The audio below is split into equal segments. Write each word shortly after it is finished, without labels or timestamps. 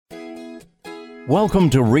Welcome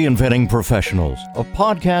to Reinventing Professionals, a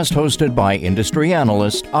podcast hosted by industry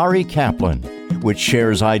analyst Ari Kaplan, which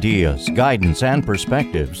shares ideas, guidance, and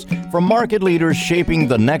perspectives from market leaders shaping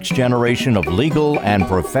the next generation of legal and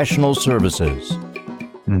professional services.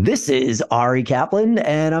 This is Ari Kaplan,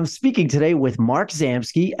 and I'm speaking today with Mark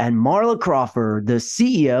Zamsky and Marla Crawford, the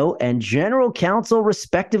CEO and General Counsel,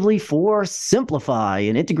 respectively, for Simplify,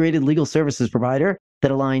 an integrated legal services provider that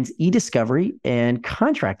aligns e-discovery and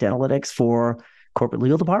contract analytics for corporate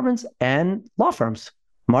legal departments and law firms.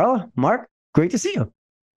 Marla, Mark, great to see you.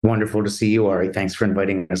 Wonderful to see you, Ari. Thanks for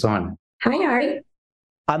inviting us on. Hi, Ari.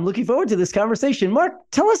 I'm looking forward to this conversation. Mark,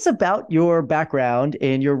 tell us about your background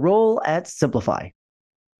and your role at Simplify.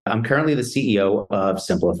 I'm currently the CEO of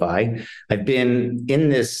Simplify. I've been in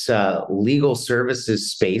this legal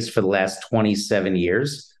services space for the last 27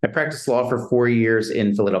 years. I practiced law for 4 years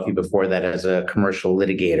in Philadelphia before that as a commercial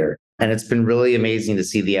litigator. And it's been really amazing to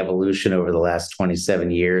see the evolution over the last 27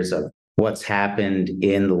 years of what's happened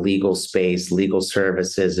in the legal space, legal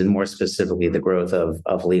services, and more specifically, the growth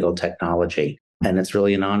of legal technology. And it's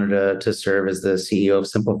really an honor to serve as the CEO of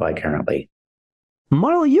Simplify currently.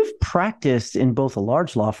 Marla, you've practiced in both a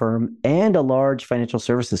large law firm and a large financial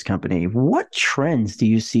services company. What trends do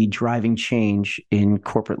you see driving change in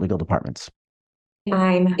corporate legal departments?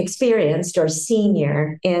 I'm experienced or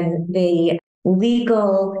senior in the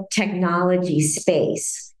legal technology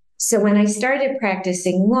space. So when I started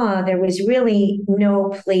practicing law, there was really no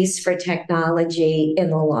place for technology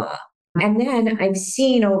in the law. And then I've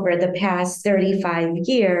seen over the past 35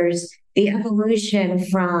 years, the evolution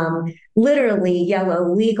from literally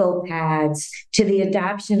yellow legal pads to the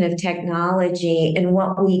adoption of technology in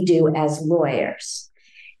what we do as lawyers.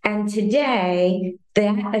 And today,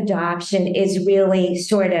 that adoption is really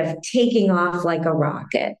sort of taking off like a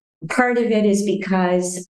rocket. Part of it is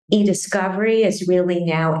because e-discovery is really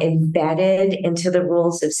now embedded into the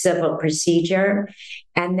rules of civil procedure.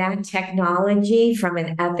 And that technology, from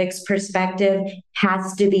an ethics perspective,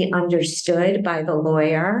 has to be understood by the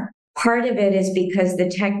lawyer. Part of it is because the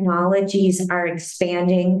technologies are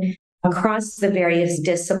expanding across the various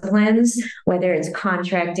disciplines, whether it's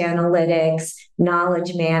contract analytics,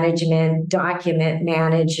 knowledge management, document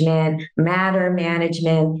management, matter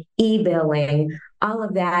management, e-billing. All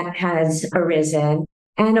of that has arisen.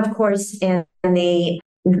 And of course, in the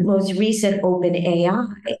most recent open AI,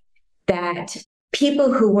 that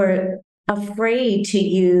people who were afraid to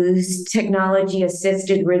use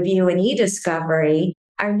technology-assisted review and e-discovery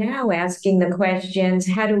are now asking the questions,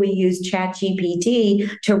 how do we use ChatGPT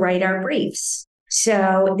to write our briefs?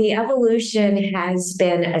 So the evolution has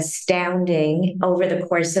been astounding over the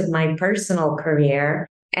course of my personal career.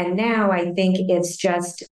 And now I think it's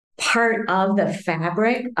just part of the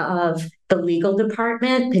fabric of the legal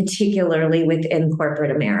department, particularly within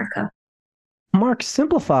corporate America. Mark,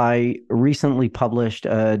 Simplify recently published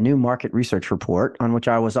a new market research report on which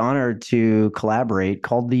I was honored to collaborate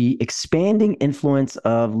called The Expanding Influence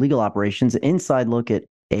of Legal Operations, Inside Look at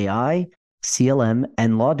AI, CLM,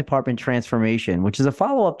 and Law Department Transformation, which is a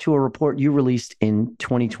follow-up to a report you released in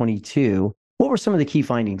 2022. What were some of the key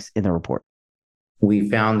findings in the report? We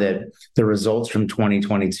found that the results from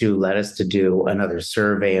 2022 led us to do another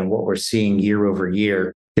survey, and what we're seeing year over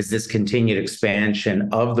year is this continued expansion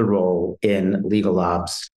of the role in legal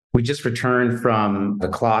ops. We just returned from the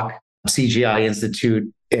CLOC CGI Institute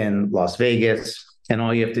in Las Vegas, and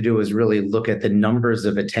all you have to do is really look at the numbers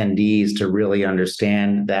of attendees to really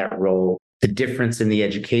understand that role, the difference in the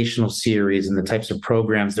educational series and the types of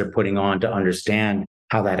programs they're putting on to understand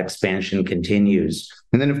how that expansion continues.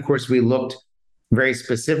 And then, of course, we looked very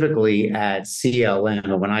specifically at CLM.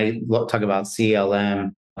 And when I talk about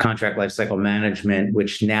CLM, contract lifecycle management,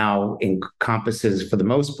 which now encompasses, for the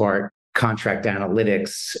most part, contract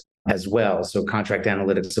analytics as well. So contract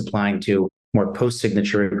analytics applying to more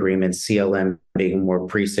post-signature agreements, CLM being more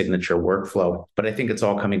pre-signature workflow. But I think it's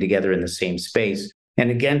all coming together in the same space. And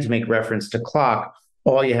again, to make reference to CLOC,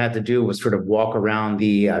 all you had to do was sort of walk around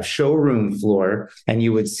the showroom floor, and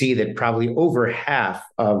you would see that probably over half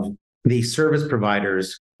of the service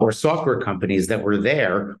providers or software companies that were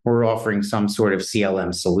there were offering some sort of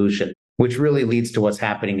CLM solution, which really leads to what's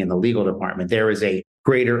happening in the legal department. There is a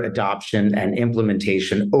greater adoption and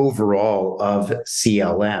implementation overall of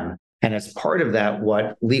CLM. And as part of that,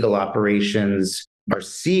 what legal operations are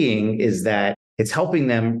seeing is that it's helping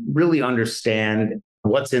them really understand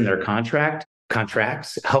what's in their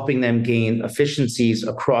contracts, helping them gain efficiencies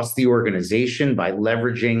across the organization by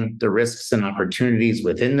leveraging the risks and opportunities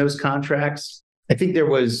within those contracts. I think there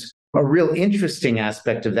was a real interesting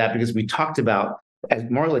aspect of that because we talked about, as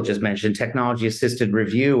Marla just mentioned, technology-assisted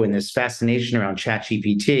review and this fascination around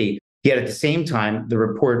ChatGPT. Yet at the same time, the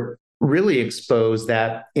report really exposed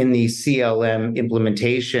that in the CLM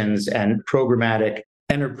implementations and programmatic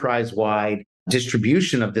enterprise-wide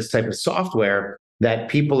distribution of this type of software, that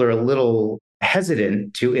people are a little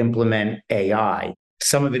hesitant to implement AI.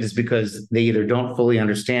 Some of it is because they either don't fully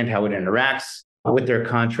understand how it interacts with their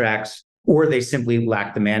contracts, or they simply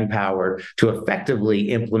lack the manpower to effectively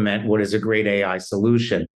implement what is a great AI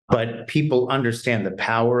solution. But people understand the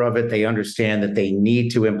power of it. They understand that they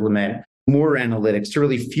need to implement more analytics to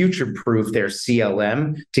really future-proof their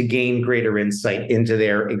CLM to gain greater insight into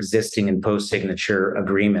their existing and post-signature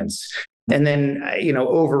agreements. And then,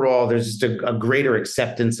 overall, there's just a greater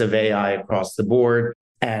acceptance of AI across the board.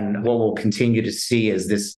 And what we'll continue to see is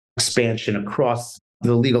this expansion across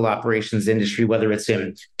the legal operations industry, whether it's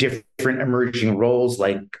in different emerging roles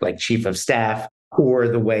like chief of staff, or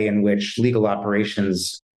the way in which legal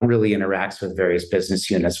operations really interacts with various business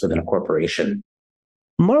units within a corporation.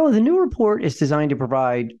 Marla, the new report is designed to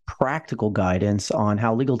provide practical guidance on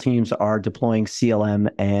how legal teams are deploying CLM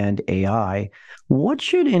and AI. What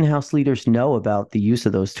should in-house leaders know about the use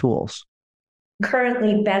of those tools?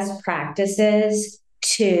 Currently, best practices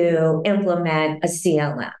to implement a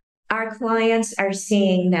CLM. Our clients are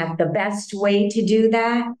seeing that the best way to do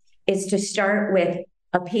that is to start with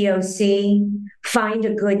a POC, find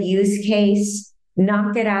a good use case,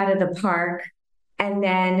 knock it out of the park, and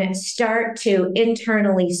then start to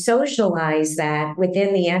internally socialize that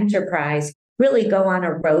within the enterprise, really go on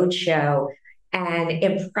a roadshow and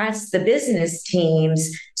impress the business teams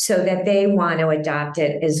so that they want to adopt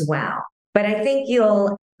it as well. But I think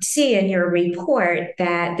you'll see in your report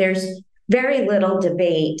that there's very little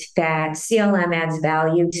debate that CLM adds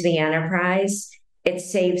value to the enterprise. It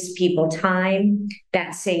saves people time,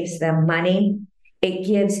 that saves them money. It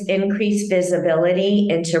gives increased visibility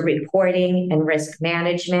into reporting and risk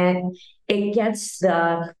management. It gets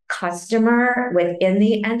the customer within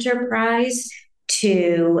the enterprise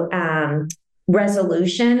to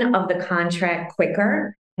resolution of the contract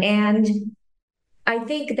quicker. And I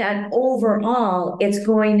think that overall, it's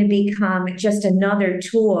going to become just another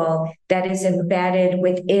tool that is embedded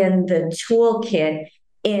within the toolkit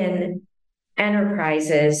in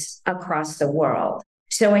enterprises across the world.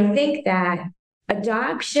 So I think that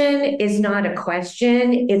adoption is not a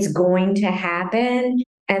question, it's going to happen,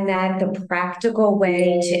 and that the practical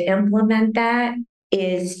way to implement that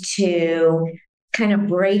is to kind of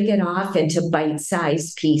break it off into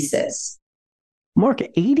bite-sized pieces. Mark,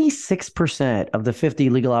 86% of the 50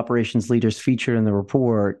 legal operations leaders featured in the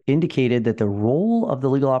report indicated that the role of the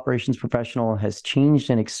legal operations professional has changed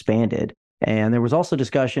and expanded. And there was also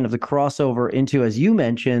discussion of the crossover into, as you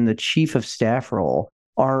mentioned, the chief of staff role.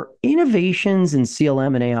 Are innovations in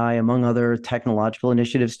CLM and AI, among other technological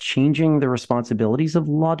initiatives, changing the responsibilities of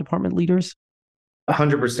law department leaders?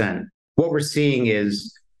 100%. What we're seeing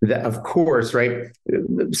is that, of course, right,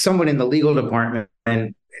 someone in the legal department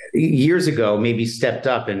years ago maybe stepped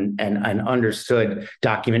up and understood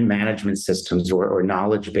document management systems or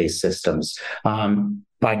knowledge-based systems.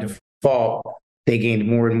 By default, they gained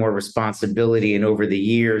more and more responsibility. And over the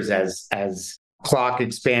years, as Clock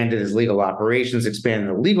expanded, as legal operations expanded,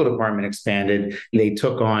 the legal department expanded, they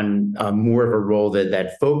took on more of a role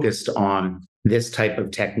that focused on this type of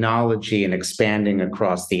technology and expanding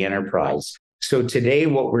across the enterprise. So today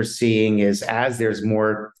what we're seeing is, as there's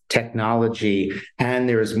more technology and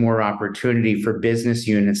there's more opportunity for business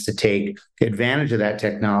units to take advantage of that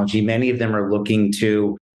technology, many of them are looking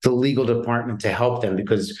to the legal department to help them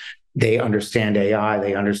because they understand AI,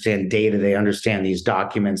 they understand data, they understand these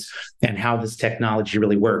documents and how this technology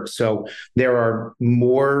really works. So there are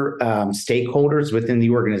more stakeholders within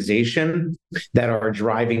the organization that are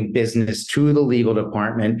driving business to the legal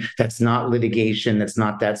department. That's not litigation, that's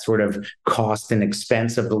not that sort of cost and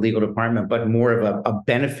expense of the legal department, but more of a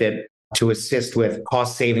benefit to assist with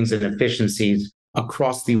cost savings and efficiencies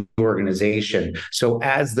across the organization. So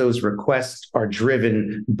as those requests are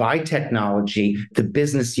driven by technology, the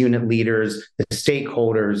business unit leaders, the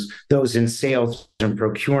stakeholders, those in sales and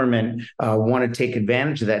procurement want to take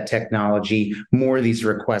advantage of that technology. More of these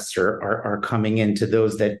requests are coming into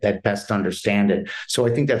those that best understand it. So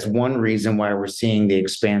I think that's one reason why we're seeing the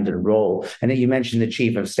expanded role. And then you mentioned the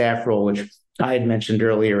chief of staff role, which I had mentioned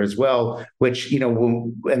earlier as well, which, and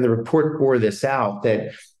the report bore this out,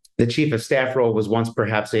 that the chief of staff role was once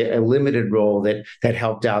perhaps a limited role that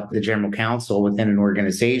helped out the general counsel within an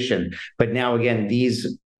organization. But now, again,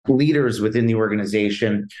 these leaders within the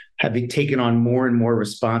organization have been taken on more and more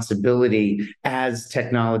responsibility as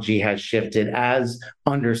technology has shifted, as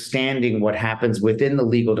understanding what happens within the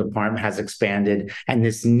legal department has expanded, and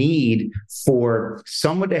this need for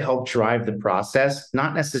someone to help drive the process,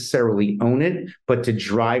 not necessarily own it, but to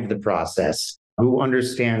drive the process, who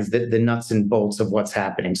understands the nuts and bolts of what's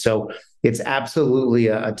happening. So it's absolutely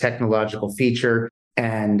a technological feature.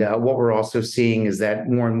 And what we're also seeing is that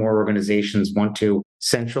more and more organizations want to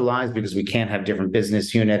centralize because we can't have different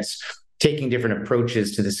business units taking different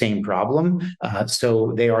approaches to the same problem.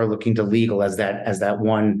 So they are looking to legal as that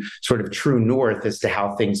one sort of true north as to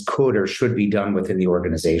how things could or should be done within the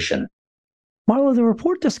organization. Marlo, the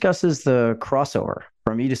report discusses the crossover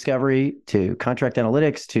from e-discovery to contract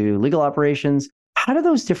analytics to legal operations. How do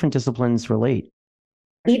those different disciplines relate?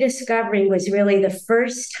 E-discovery was really the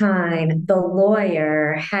first time the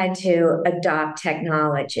lawyer had to adopt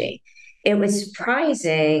technology. It was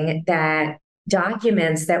surprising that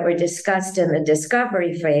documents that were discussed in the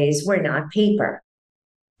discovery phase were not paper.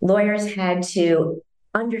 Lawyers had to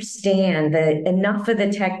understand enough of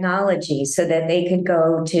the technology so that they could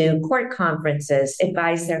go to court conferences,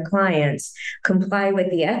 advise their clients, comply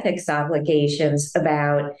with the ethics obligations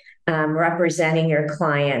about representing your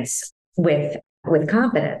clients with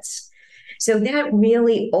competence. So that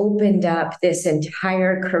really opened up this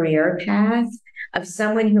entire career path of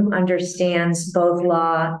someone who understands both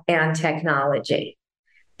law and technology.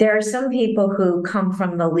 There are some people who come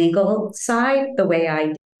from the legal side, the way I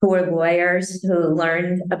did, who are lawyers who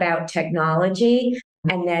learned about technology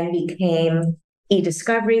and then became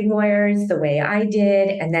e-discovery lawyers, the way I did.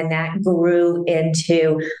 And then that grew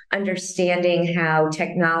into understanding how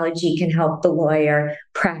technology can help the lawyer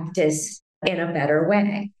practice in a better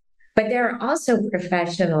way. But there are also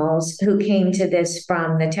professionals who came to this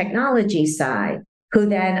from the technology side, who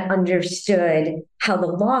then understood how the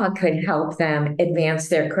law could help them advance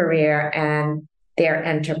their career and their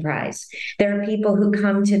enterprise. There are people who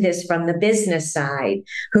come to this from the business side,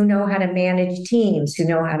 who know how to manage teams, who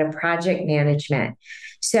know how to project management.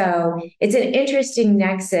 So it's an interesting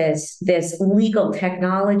nexus, this legal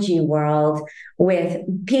technology world, with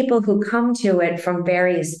people who come to it from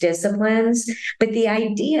various disciplines, but the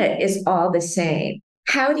idea is all the same.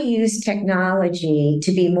 How to use technology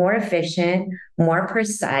to be more efficient, more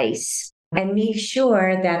precise, and make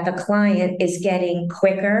sure that the client is getting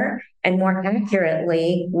quicker and more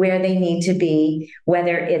accurately where they need to be,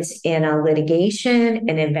 whether it's in a litigation,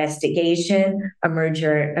 an investigation, a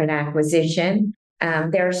merger, an acquisition.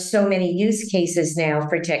 There are so many use cases now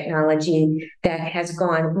for technology that has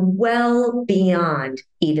gone well beyond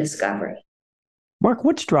e-discovery. Mark,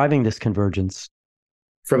 what's driving this convergence?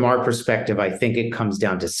 From our perspective, I think it comes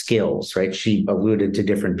down to skills, right? She alluded to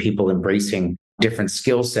different people embracing different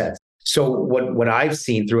skill sets. So what I've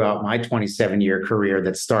seen throughout my 27-year career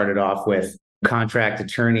that started off with contract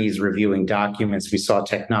attorneys reviewing documents, we saw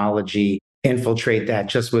technology infiltrate that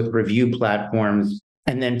just with review platforms,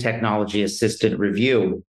 and then technology-assisted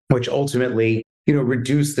review, which ultimately,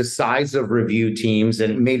 reduced the size of review teams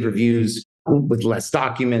and made reviews with less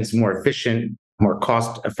documents, more efficient, more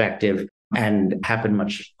cost-effective, and happen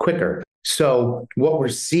much quicker. So what we're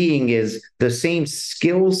seeing is the same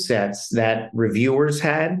skill sets that reviewers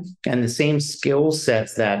had and the same skill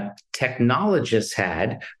sets that technologists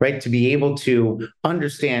had, right, to be able to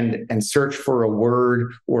understand and search for a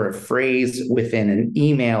word or a phrase within an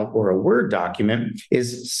email or a Word document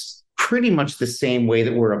is pretty much the same way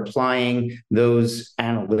that we're applying those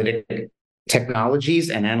analytic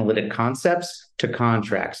technologies and analytic concepts to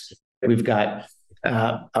contracts. We've got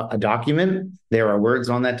a document, there are words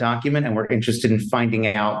on that document, and we're interested in finding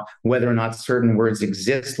out whether or not certain words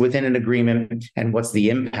exist within an agreement and what's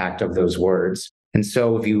the impact of those words. And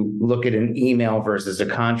so if you look at an email versus a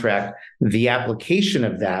contract, the application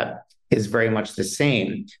of that is very much the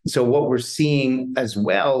same. So what we're seeing as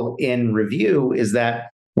well in review is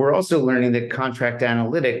that we're also learning that contract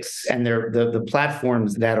analytics and the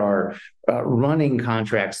platforms that are running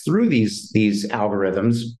contracts through these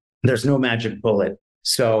algorithms, there's no magic bullet.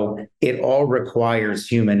 So it all requires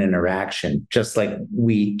human interaction, just like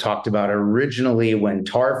we talked about originally when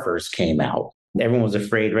TAR first came out. Everyone was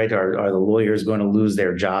afraid, right? Are the lawyers going to lose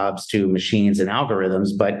their jobs to machines and algorithms?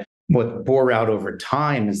 But what bore out over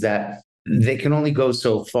time is that they can only go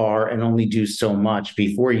so far and only do so much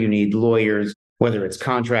before you need lawyers, whether it's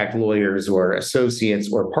contract lawyers or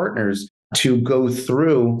associates or partners, to go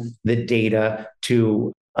through the data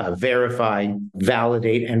to verify,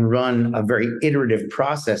 validate, and run a very iterative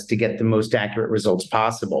process to get the most accurate results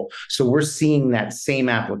possible. So we're seeing that same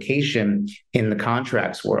application in the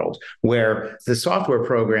contracts world, where the software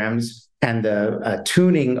programs And the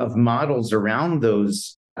tuning of models around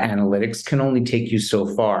those analytics can only take you so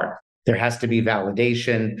far. There has to be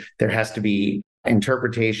validation, there has to be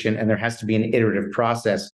interpretation, and there has to be an iterative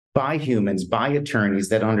process by humans, by attorneys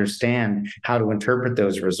that understand how to interpret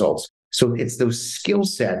those results. So it's those skill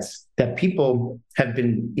sets that people have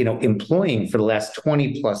been, employing for the last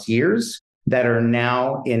 20 plus years that are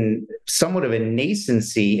now in somewhat of a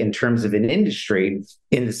nascency in terms of an industry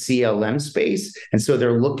in the CLM space. And so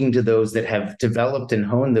they're looking to those that have developed and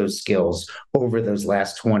honed those skills over those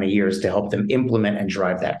last 20 years to help them implement and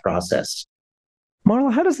drive that process.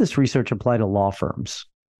 Marla, how does this research apply to law firms?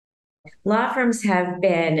 Law firms have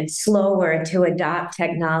been slower to adopt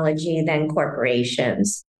technology than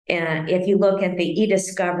corporations. And if you look at the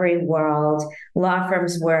e-discovery world, law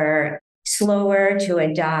firms were slower to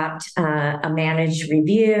adopt a managed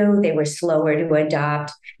review. They were slower to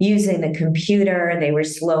adopt using the computer. They were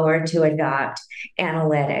slower to adopt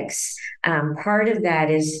analytics. Part of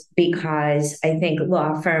that is because I think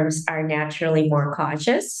law firms are naturally more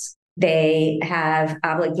cautious. They have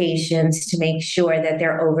obligations to make sure that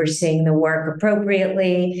they're overseeing the work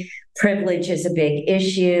appropriately. Privilege is a big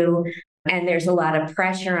issue. And there's a lot of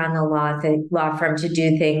pressure on the law firm to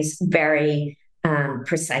do things very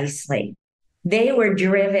precisely. They were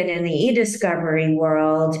driven in the e-discovery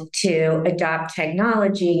world to adopt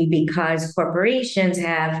technology because corporations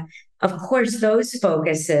have, of course, those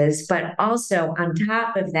focuses, but also on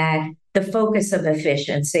top of that, the focus of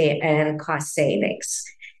efficiency and cost savings.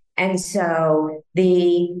 And so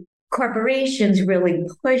the corporations really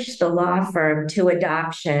push the law firm to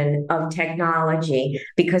adoption of technology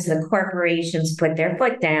because the corporations put their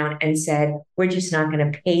foot down and said, we're just not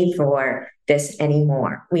going to pay for this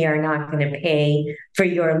anymore. We are not going to pay for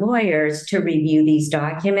your lawyers to review these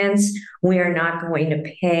documents. We are not going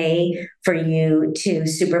to pay for you to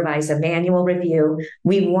supervise a manual review.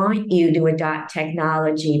 We want you to adopt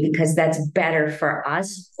technology because that's better for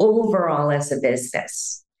us overall as a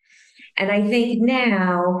business. And I think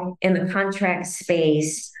now in the contract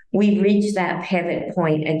space, we've reached that pivot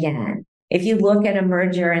point again. If you look at a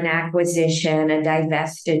merger and acquisition, a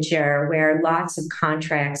divestiture where lots of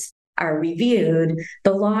contracts are reviewed,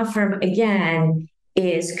 the law firm, again,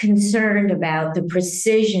 is concerned about the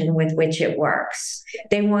precision with which it works.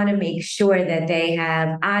 They want to make sure that they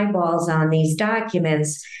have eyeballs on these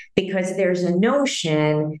documents because there's a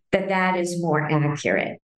notion that that is more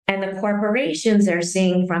accurate. And the corporations are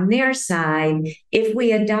seeing from their side, if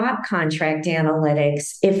we adopt contract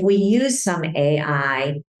analytics, if we use some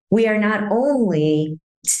AI, we are not only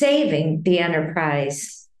saving the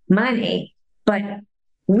enterprise money, but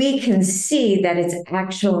we can see that it's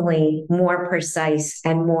actually more precise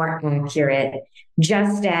and more accurate,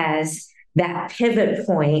 just as that pivot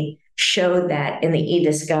point showed that in the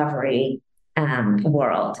e-discovery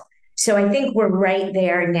world. So I think we're right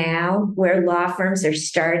there now where law firms are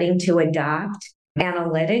starting to adopt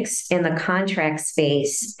analytics in the contract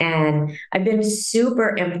space. And I've been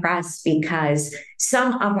super impressed because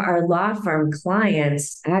some of our law firm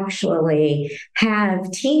clients actually have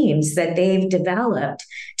teams that they've developed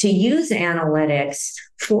to use analytics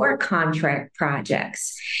for contract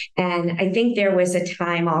projects. And I think there was a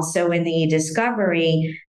time also in the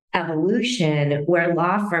discovery evolution where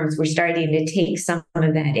law firms were starting to take some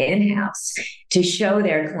of that in-house to show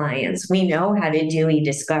their clients, we know how to do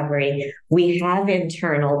e-discovery. We have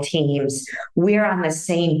internal teams. We're on the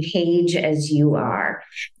same page as you are.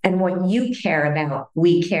 And what you care about,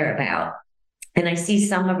 we care about. And I see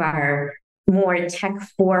some of our more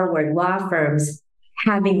tech-forward law firms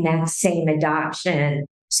having that same adoption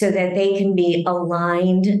so that they can be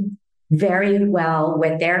aligned very well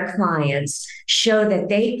with their clients, show that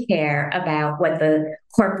they care about what the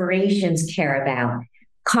corporations care about,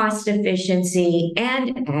 cost efficiency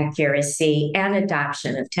and accuracy and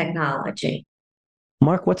adoption of technology.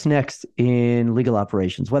 Mark, what's next in legal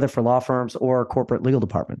operations, whether for law firms or corporate legal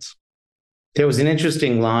departments? There was an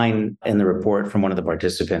interesting line in the report from one of the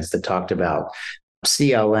participants that talked about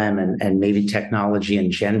CLM and maybe technology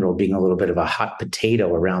in general being a little bit of a hot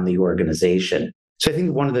potato around the organization. So I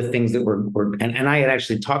think one of the things that and I had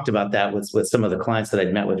actually talked about that with some of the clients that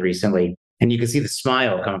I'd met with recently, and you can see the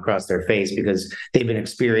smile come across their face because they've been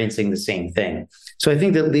experiencing the same thing. So I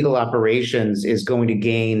think that legal operations is going to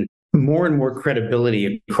gain more and more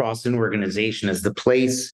credibility across an organization as the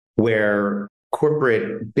place where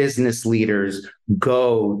corporate business leaders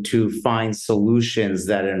go to find solutions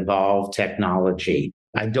that involve technology.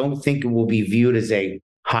 I don't think it will be viewed as a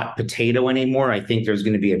hot potato anymore. I think there's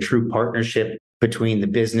going to be a true partnership between the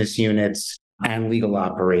business units and legal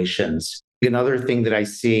operations. Another thing that I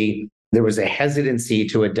see, there was a hesitancy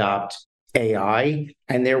to adopt AI.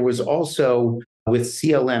 And there was also with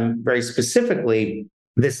CLM very specifically,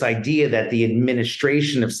 this idea that the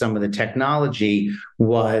administration of some of the technology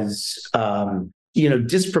was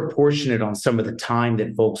disproportionate on some of the time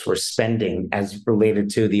that folks were spending as related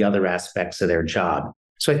to the other aspects of their job.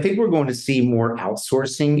 So I think we're going to see more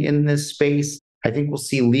outsourcing in this space. I think we'll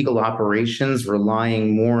see legal operations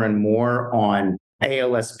relying more and more on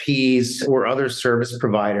ALSPs or other service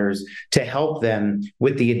providers to help them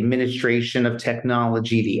with the administration of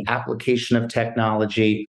technology, the application of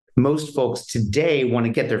technology. Most folks today want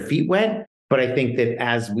to get their feet wet, but I think that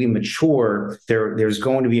as we mature, there's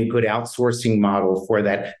going to be a good outsourcing model for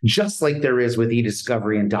that, just like there is with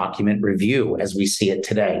e-discovery and document review as we see it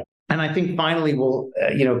today. And I think finally we'll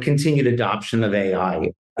continued adoption of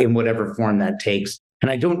AI in whatever form that takes. And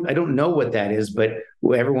I don't know what that is, but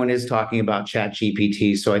everyone is talking about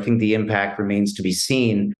ChatGPT. So I think the impact remains to be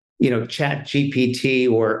seen.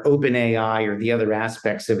 ChatGPT or OpenAI or the other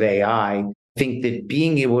aspects of AI, I think that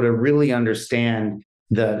being able to really understand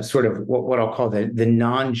the sort of what I'll call the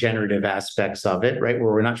non-generative aspects of it, right?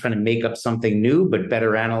 Where we're not trying to make up something new, but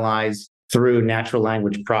better analyze through natural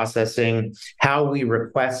language processing, how we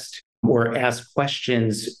request or ask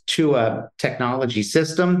questions to a technology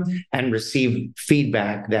system and receive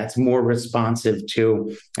feedback that's more responsive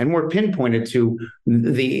to and more pinpointed to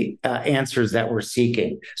the answers that we're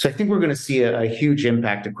seeking. So I think we're going to see a huge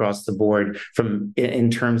impact across the board in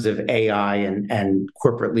terms of AI and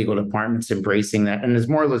corporate legal departments embracing that. And as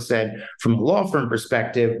Marla said, from a law firm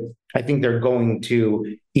perspective, I think they're going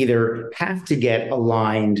to either have to get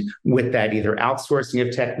aligned with that, either outsourcing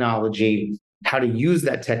of technology, how to use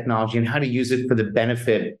that technology and how to use it for the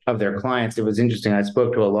benefit of their clients. It was interesting. I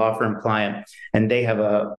spoke to a law firm client and they have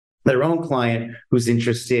their own client who's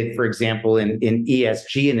interested, for example, in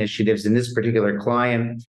ESG initiatives. And this particular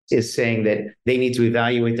client is saying that they need to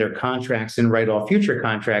evaluate their contracts and write all future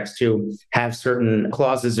contracts to have certain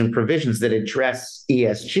clauses and provisions that address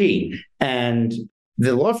ESG. And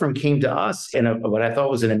the law firm came to us in what I thought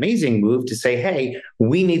was an amazing move to say, hey,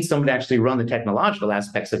 we need someone to actually run the technological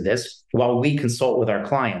aspects of this while we consult with our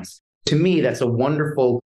clients. To me, that's a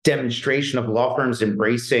wonderful demonstration of law firms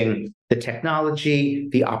embracing the technology,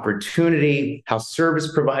 the opportunity, how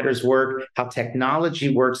service providers work, how technology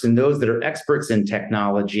works, and those that are experts in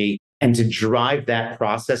technology, and to drive that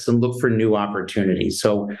process and look for new opportunities.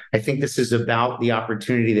 So I think this is about the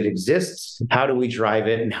opportunity that exists. How do we drive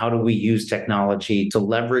it and how do we use technology to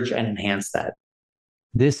leverage and enhance that?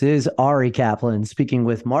 This is Ari Kaplan speaking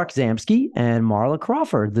with Mark Zamsky and Marla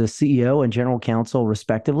Crawford, the CEO and General Counsel,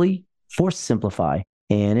 respectively, for Simplify,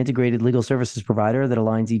 an integrated legal services provider that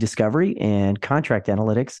aligns e-discovery and contract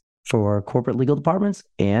analytics for corporate legal departments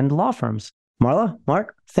and law firms. Marla,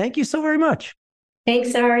 Mark, thank you so very much.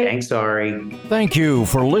 Thanks, Ari. Thanks, Ari. Thank you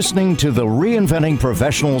for listening to the Reinventing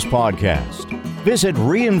Professionals podcast. Visit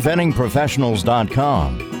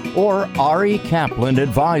reinventingprofessionals.com or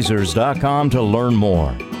arikaplanadvisors.com to learn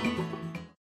more.